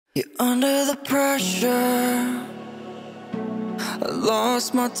You're under the pressure. I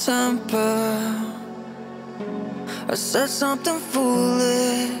lost my temper. I said something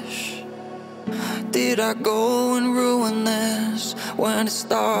foolish. Did I go and ruin this? When it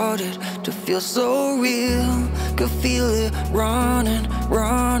started to feel so real, could feel it running,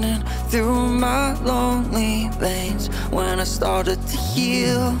 running through my lonely veins. When I started to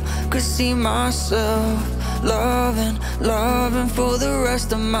heal, could see myself loving, loving for the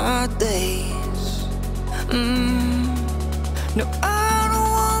rest of my days. No, I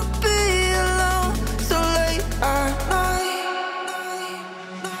don't wanna be alone so late at night.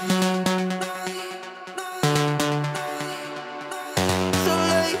 So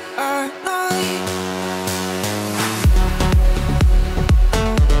late at night.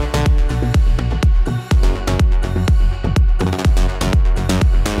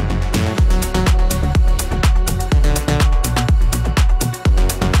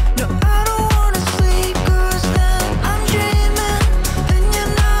 No, I don't wanna sleep 'cause then I'm dreaming, and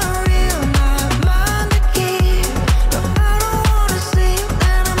you're not real, not mine to keep. No, I don't wanna sleep,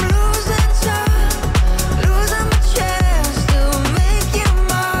 then I'm losing time, losing my chance to make you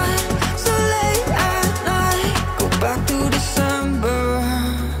mine. So late at night, go back to December,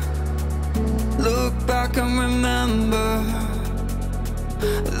 look back and remember.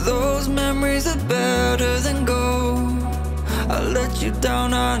 Those memories are better than gold. I let you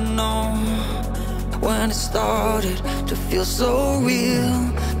down, I know. When it started to feel so real,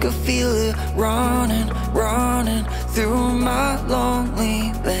 could feel it running, running through my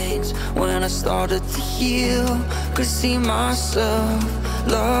lonely veins. When I started to heal, could see myself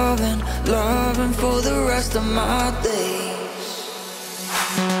loving, loving for the rest of my days.